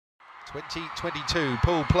2022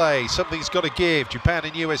 pool play, something's got to give. Japan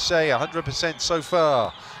and USA 100% so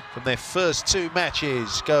far from their first two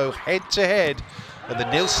matches, go head to head at the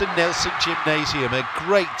Nelson Gymnasium. A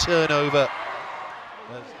great turnover,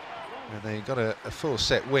 and they got a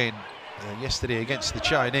 4-set win yesterday against the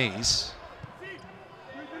Chinese.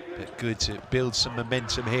 But good to build some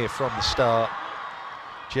momentum here from the start.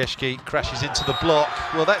 Jeschke crashes into the block.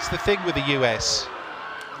 Well, that's the thing with the US.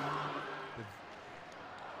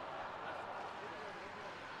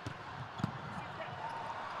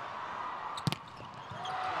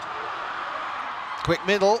 Quick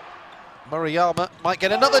middle, Murayama might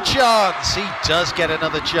get another chance. He does get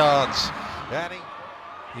another chance. Danny,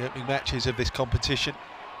 the opening matches of this competition.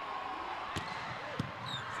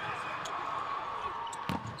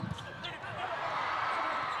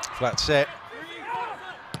 Flat set.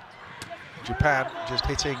 Japan just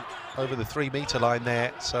hitting over the 3-meter line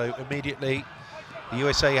there, so immediately the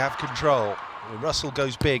USA have control. Russell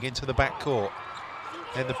goes big into the back court.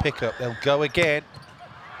 Then the pickup, they'll go again.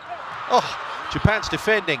 Oh! Japan's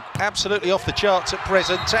defending absolutely off the charts at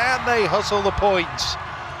present, and they hustle the points.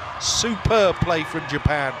 Superb play from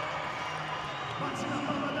Japan.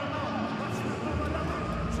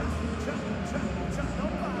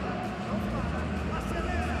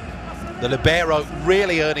 The libero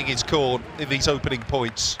really earning his corn in these opening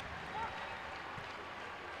points.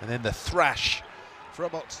 And then the thrash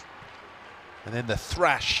from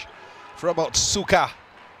Otsuka.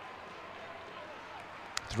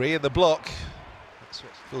 3 in the block. That's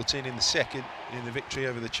what's built in the second in the victory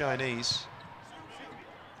over the Chinese.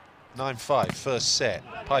 9-5, first set.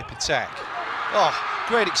 Pipe attack. Oh,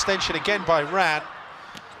 great extension again by Ran.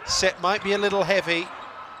 Set might be a little heavy.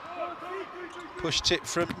 Push tip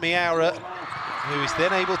from Miura, who is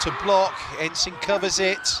then able to block. Ensign covers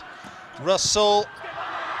it. Russell.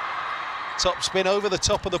 Top spin over the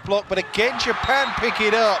top of the block, but again Japan pick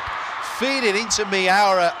it up. Feed it into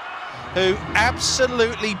Miura, who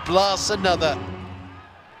absolutely blasts another.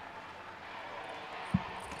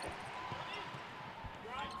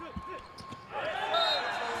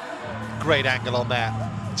 Great angle on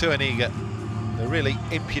that to Aniga. A really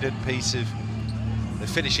impudent piece of the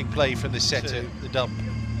finishing play from the setter, the dump.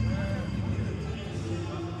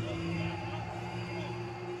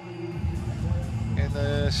 And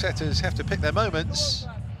the setters have to pick their moments.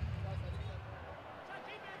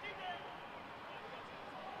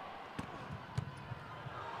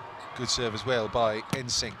 Good serve as well by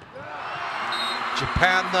Ensing.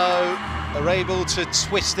 Japan, though, are able to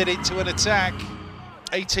twist it into an attack.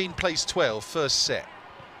 18 plays 12, first set.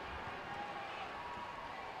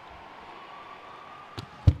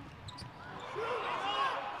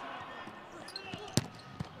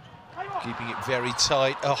 Keeping it very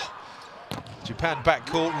tight. Oh, Japan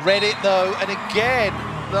backcourt read it though, and again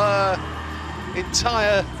the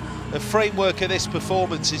entire framework of this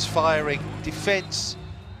performance is firing. Defense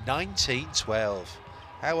 19-12.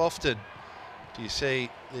 How often do you see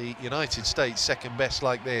the United States second best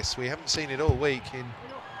like this? We haven't seen it all week in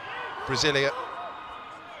Brasilia.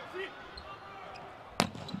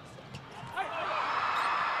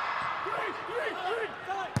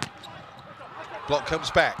 Block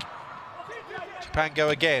comes back. Japan go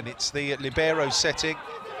again. It's the libero setting.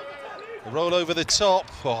 The roll over the top.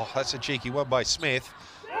 Oh, that's a cheeky one by Smith.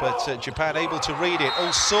 But Japan able to read it.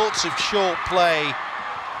 All sorts of short play.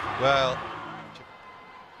 Well,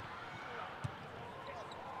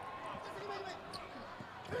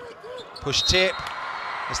 push tip.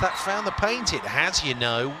 Has that found the paint? It has, you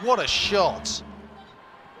know. What a shot.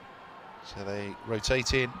 So they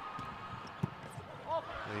rotate in.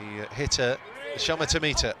 The hitter, Shoma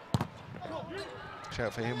Tomita.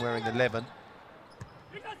 Shout for him wearing 11.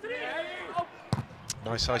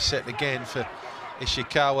 Nice high set again for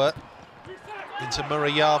Ishikawa. Into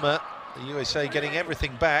Murayama. The USA getting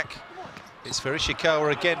everything back. It's for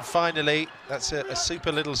Ishikawa again, finally. That's a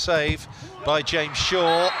super little save by James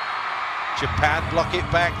Shaw. Japan block it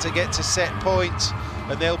back to get to set point,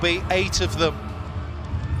 and there'll be 8 of them.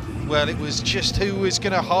 Well, it was just who was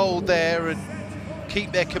going to hold there and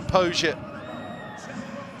keep their composure.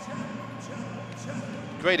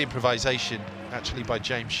 Great improvisation, actually, by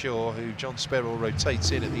James Shaw, who John Sperrell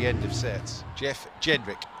rotates in at the end of sets. Jeff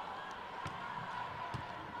Jendrick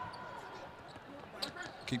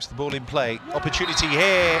keeps the ball in play. Opportunity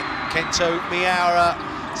here. Kento Miura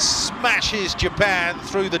smashes Japan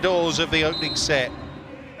through the doors of the opening set.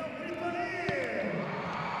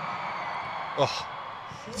 Oh,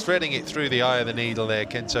 threading it through the eye of the needle there,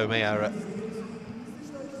 Kento Miura.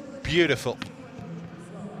 Beautiful.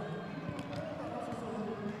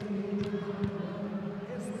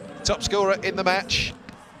 Top scorer in the match.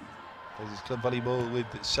 Plays his club volleyball with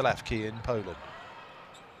Slavki in Poland.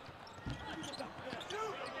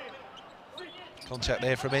 Contact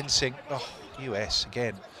there from Ensing. Oh, US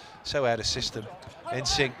again, so out of system.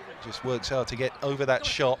 Ensing just works hard to get over that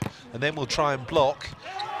shot, and then we'll try and block.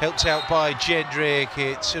 Helped out by Jendrik.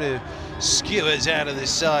 It sort of skewers out of the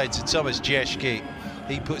side to Thomas Jeschke.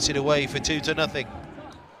 He puts it away for 2-0.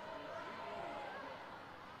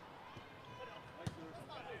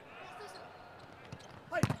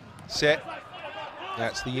 Set.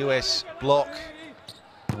 That's the US block.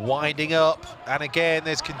 Winding up, and again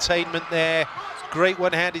there's containment there. Great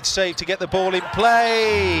one-handed save to get the ball in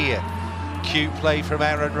play. Cute play from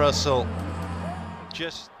Aaron Russell.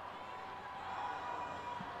 Just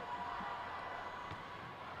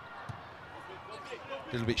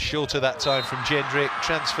a little bit shorter that time from Jendrik.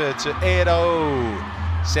 Transfer to Edo.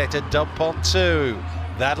 Set a dump on 2.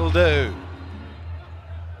 That'll do.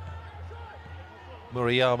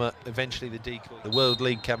 Murayama, eventually the decoy. The World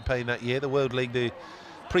League campaign that year. The World League, the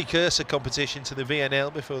precursor competition to the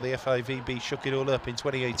VNL before the FIVB shook it all up in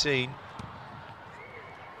 2018.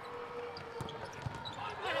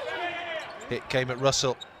 Hit came at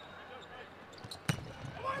Russell.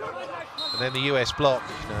 And then the US block.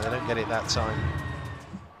 No, they don't get it that time.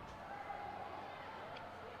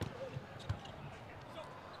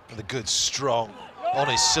 And the good, strong,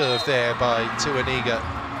 honest serve there by Tuaniga.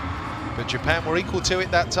 But Japan were equal to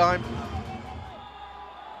it that time.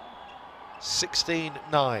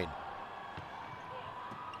 16-9.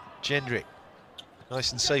 Jendrik,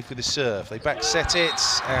 nice and safe with the serve. They back set it,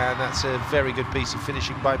 and that's a very good piece of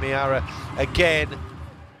finishing by Miara again.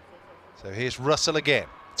 So here's Russell again,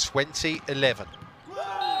 20-11.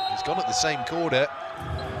 He's gone at the same corner.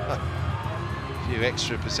 A few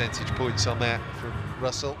extra percentage points on that from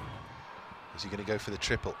Russell. Is he going to go for the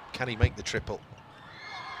triple? Can he make the triple?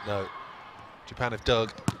 No. Japan have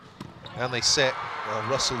dug, and they set. Well,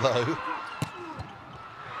 Russell low.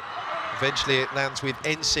 Eventually it lands with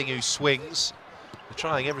Ensing, who swings. They're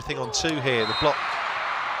trying everything on 2 here. The block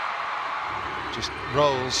just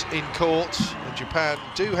rolls in court, and Japan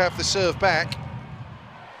do have the serve back.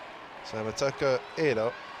 Samataka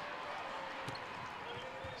Edo,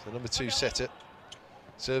 the number 2 setter,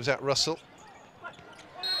 serves at Russell. And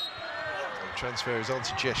transfer is on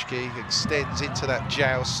to Jeschke, extends into that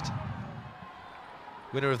joust.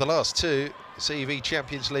 Winner of the last 2 CEV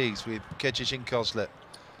Champions Leagues with Kejic and Kozlet.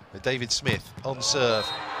 David Smith on serve.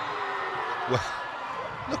 Well,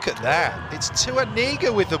 look at that. It's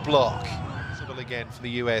Tuaniga with the block. Possible again for the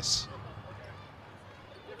US.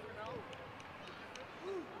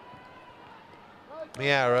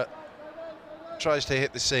 Miara tries to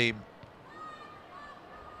hit the seam.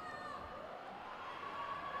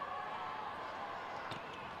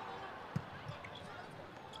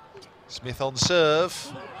 Smith on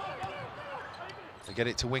serve. They get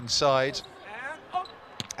it to wing side.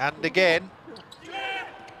 And again,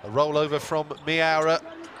 a rollover from Miara.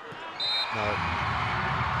 No.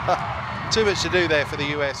 Too much to do there for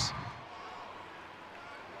the US.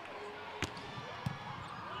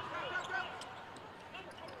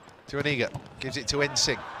 Tuaniga gives it to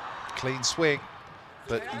Ensing. Clean swing,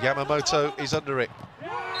 but Yamamoto is under it.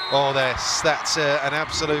 Oh, that's an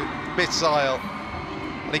absolute missile.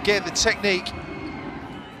 And again, the technique.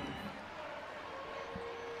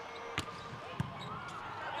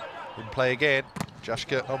 In play again,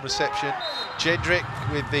 Joshka on reception. Jendrik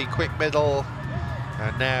with the quick middle.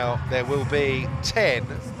 And now there will be 10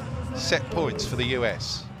 set points for the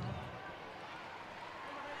US.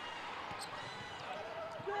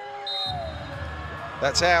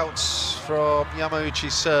 That's out from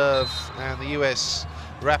Yamauchi's serve, and the US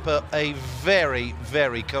wrap up a very,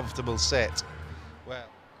 very comfortable set. Well,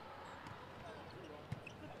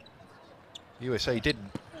 USA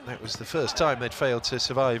didn't. That was the first time they'd failed to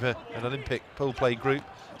survive an Olympic pool play group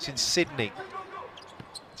since Sydney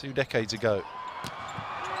 2 decades ago.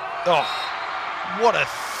 Oh, what a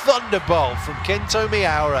thunderbolt from Kento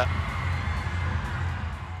Miura.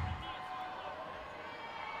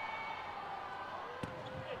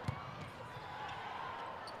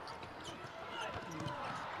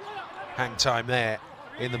 Hang time there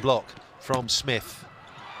in the block from Smith.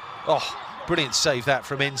 Oh, brilliant save that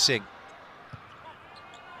from Ensing.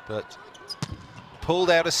 But pulled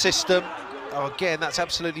out a system. Oh, again, that's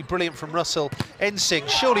absolutely brilliant from Russell. Ensing,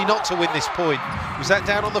 surely not to win this point. Was that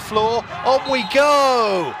down on the floor? On we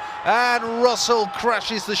go! And Russell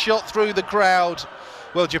crashes the shot through the crowd.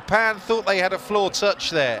 Well, Japan thought they had a floor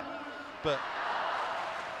touch there, but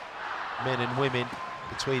men and women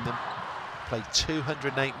between them played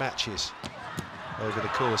 208 matches over the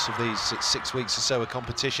course of these 6 weeks or so of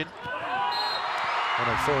competition.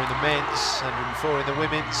 104 in the men's, 104 in the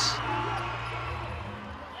women's.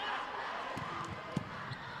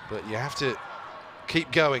 But you have to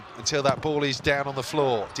keep going until that ball is down on the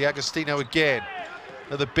floor. D'Agostino again,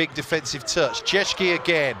 another big defensive touch. Jeschke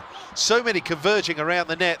again. So many converging around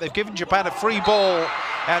the net. They've given Japan a free ball,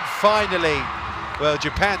 and finally, well,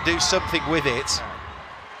 Japan do something with it.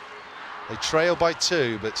 They trail by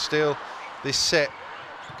 2, but still, this set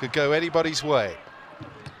could go anybody's way.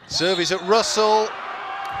 Serve is at Russell.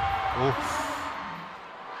 Oof.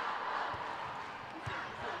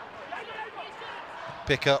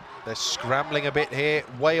 Pick up, they're scrambling a bit here,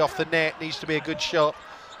 way off the net, needs to be a good shot.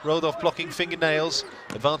 Rolled off blocking fingernails,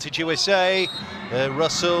 advantage USA.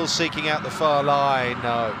 Russell seeking out the far line,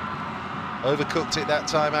 no. Overcooked it that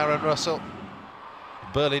time, Aaron Russell.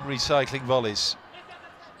 Berlin recycling volleys.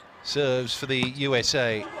 Serves for the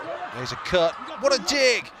USA. There's a cut, what a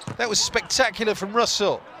dig! That was spectacular from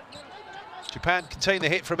Russell. Japan contain the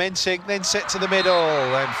hit from Ensing, then set to the middle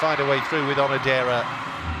and find a way through with Onodera.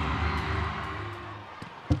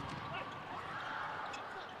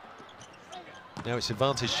 Now it's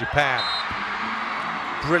advantage Japan.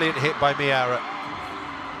 Brilliant hit by Miura.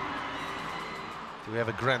 Do we have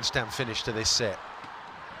a grandstand finish to this set?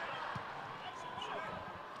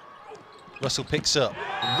 Russell picks up,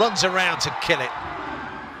 runs around to kill it.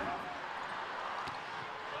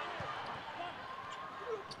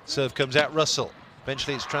 Serve comes out Russell.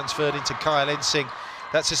 Eventually it's transferred into Kyle Ensing.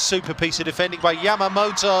 That's a super piece of defending by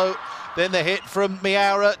Yamamoto. Then the hit from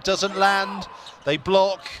Miura doesn't land. They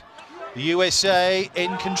block. The USA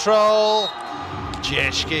in control.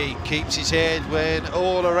 Jeschke keeps his head when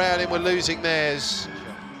all around him were losing theirs.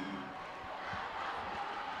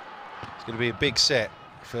 It's going to be a big set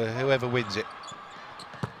for whoever wins it.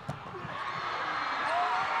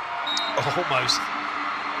 Almost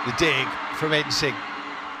the dig from Ensing.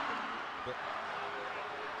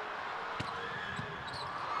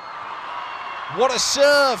 What a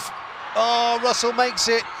serve! Oh, Russell makes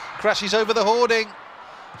it, crashes over the hoarding.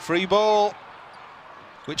 Free ball.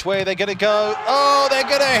 Which way are they going to go? Oh, they're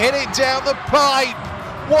going to hit it down the pipe.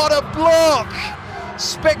 What a block!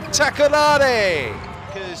 Spectacolare!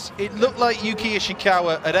 Because it looked like Yuki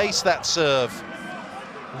Ishikawa had aced that serve.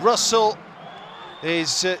 Russell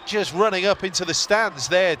is just running up into the stands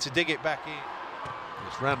there to dig it back in.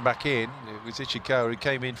 Just ran back in. It was Ishikawa who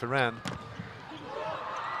came in for Ran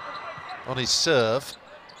on his serve.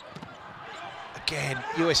 Again,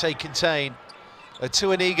 USA contain.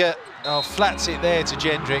 Tuaniga flats it there to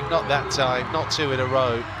Jendrick, not that time, not 2 in a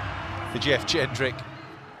row for Jeff Jendrick,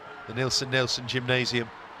 the Nilsson Gymnasium.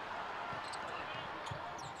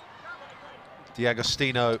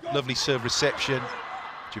 D'Agostino, lovely serve reception.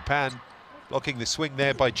 Japan blocking the swing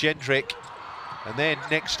there by Jendrick, and then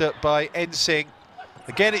next up by Ensing.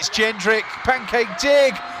 Again it's Jendrick, pancake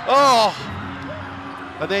dig, oh!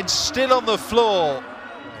 And then still on the floor.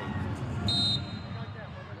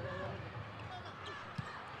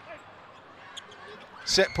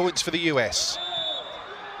 Set points for the US.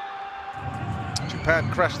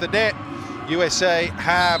 Japan crashed the net. USA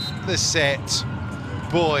have the set.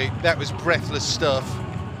 Boy, that was breathless stuff.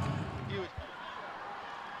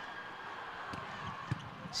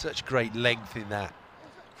 Such great length in that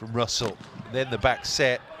from Russell. And then the back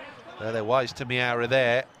set. They're wise to Miura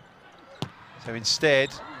there. So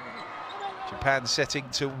instead, Japan setting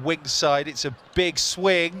to wing side. It's a big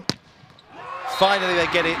swing. Finally they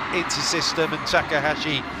get it into system, and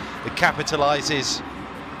Takahashi capitalises.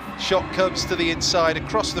 Shot comes to the inside,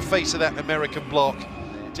 across the face of that American block.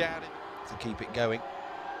 Down to keep it going.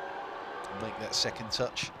 Make that second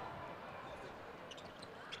touch.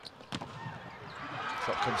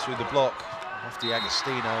 Shot comes through the block. Off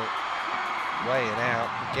D'Agostino. Weighing out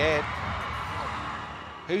again.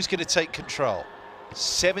 Who's going to take control?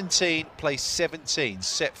 17 plays 17,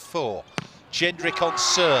 set 4. Jendrick on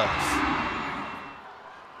serve.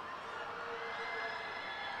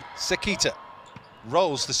 Sekita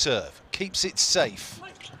rolls the serve, keeps it safe.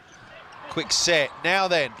 Quick set, now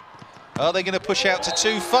then. Are they going to push out to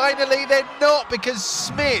 2? Finally, they're not, because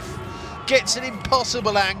Smith gets an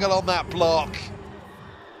impossible angle on that block.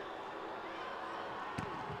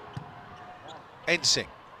 Ensing.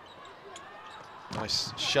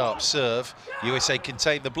 Nice sharp serve. USA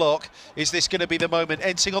contain the block. Is this going to be the moment?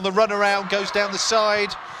 Ensing on the run around, goes down the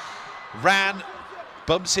side. Ran,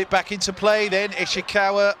 bumps it back into play, then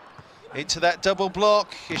Ishikawa into that double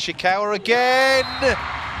block. Ishikawa again.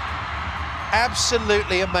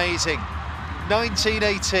 Absolutely amazing.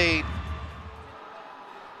 19-18.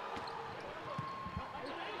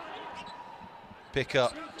 Pick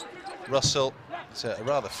up. Russell. It's a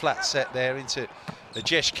rather flat set there into The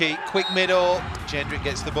Jeshki, quick middle. Jendrik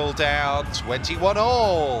gets the ball down.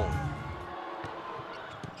 21-all.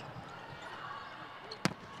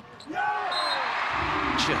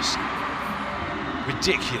 Just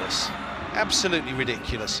ridiculous. Absolutely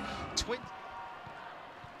ridiculous.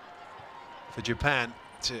 For Japan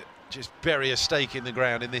to just bury a stake in the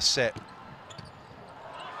ground in this set.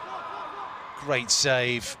 Great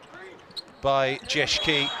save by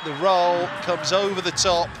Jeshki. The roll comes over the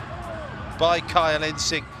top by Kyle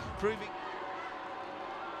Ensing, proving.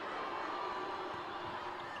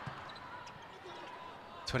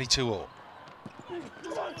 (22-all).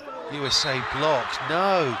 USA blocked.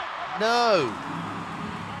 No.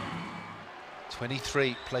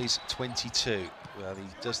 23 plays 22. Well, he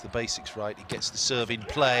does the basics right. He gets the serve in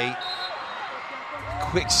play.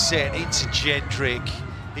 Quick set into Jendrik.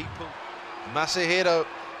 Masahiro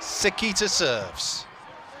Sekita serves.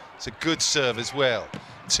 It's a good serve as well.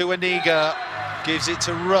 To Aniga, gives it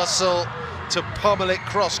to Russell to pummel it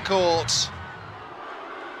cross court.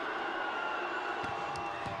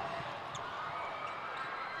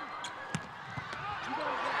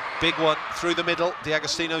 Big one through the middle.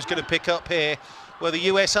 D'Agostino's going to pick up here. Well, the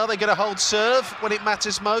US, are they going to hold serve when it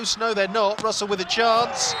matters most? No, they're not. Russell with a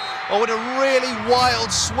chance. Oh, and a really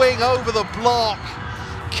wild swing over the block.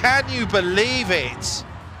 Can you believe it?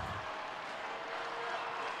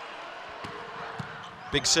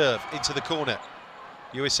 Big serve into the corner.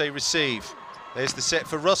 USA receive. There's the set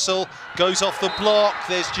for Russell. Goes off the block.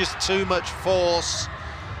 There's just too much force.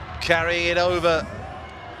 Carrying it over.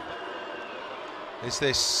 Is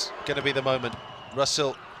this going to be the moment?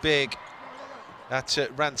 Russell, big. At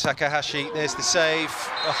Ran Takahashi. There's the save.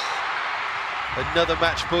 Oh, another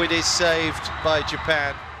match point is saved by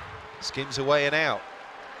Japan. Skims away and out.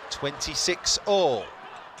 26-all.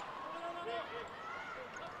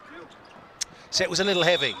 Set was a little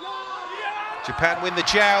heavy. Japan win the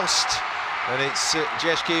joust, and it's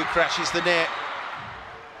Jeshki who crashes the net.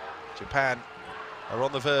 Japan are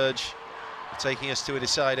on the verge of taking us to a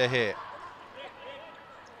decider here.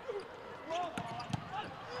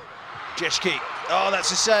 Jeshki, oh,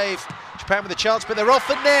 that's a save. Japan with a chance, but they're off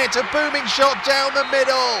the net. A booming shot down the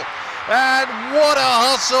middle, and what a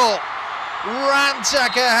hustle. Ran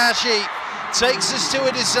Takahashi takes us to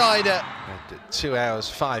a decider. And 2 hours,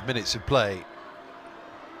 5 minutes of play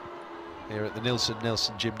here at the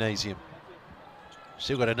Nelson Gymnasium.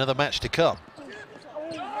 Still got another match to come.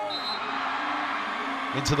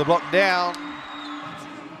 Into the block down.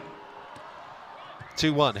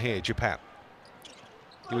 2-1 here, Japan.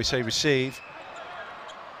 USA receive.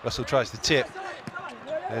 Russell tries the tip.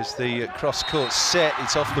 There's the cross-court set.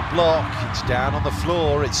 It's off the block. It's down on the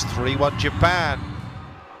floor. It's 3-1 Japan.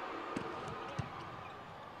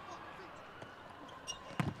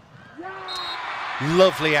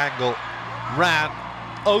 Lovely angle. Ran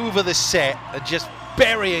over the set and just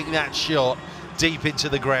burying that shot deep into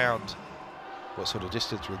the ground. What sort of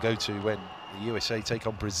distance we'll go to when the USA take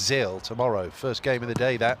on Brazil tomorrow. First game of the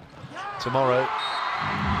day, that. Tomorrow.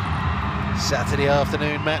 Saturday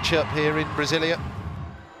afternoon matchup here in Brasilia.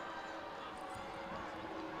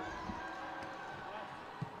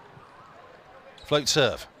 Float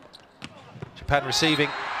serve. Japan receiving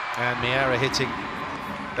and Miara hitting.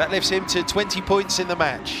 That lifts him to 20 points in the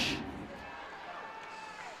match.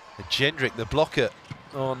 Jendrik, the blocker,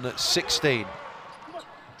 on 16.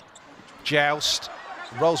 Joust,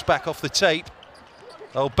 rolls back off the tape.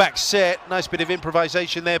 Oh, back set, nice bit of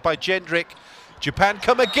improvisation there by Jendrik. Japan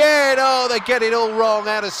come again, oh, they get it all wrong,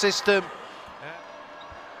 out of system.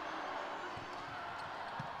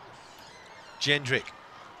 Jendrik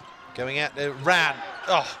going out there, Ran,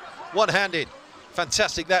 oh, one-handed.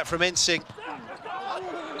 Fantastic that from Ensing.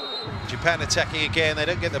 Japan attacking again, they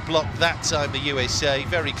don't get the block that time, the USA,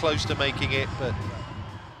 very close to making it, but...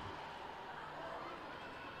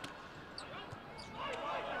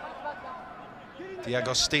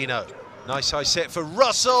 D'Agostino, nice high set for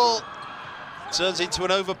Russell. Turns into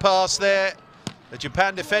an overpass there.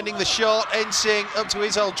 Japan defending the shot, Ensing up to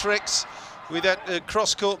his old tricks. With that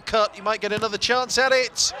cross-court cut, he might get another chance at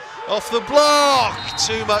it. Off the block,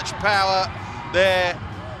 too much power there.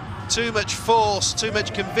 Too much force, too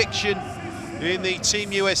much conviction in the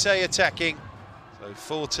Team USA attacking. So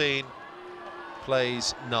 14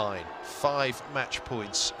 plays 9. 5 match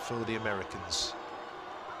points for the Americans.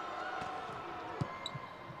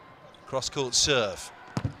 Cross-court serve.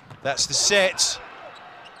 That's the set.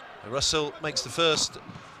 Russell makes the first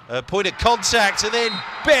point of contact and then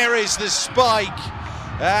buries the spike.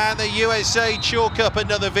 And the USA chalk up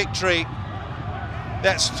another victory.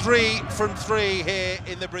 That's 3 from 3 here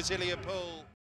in the Brasilia pool.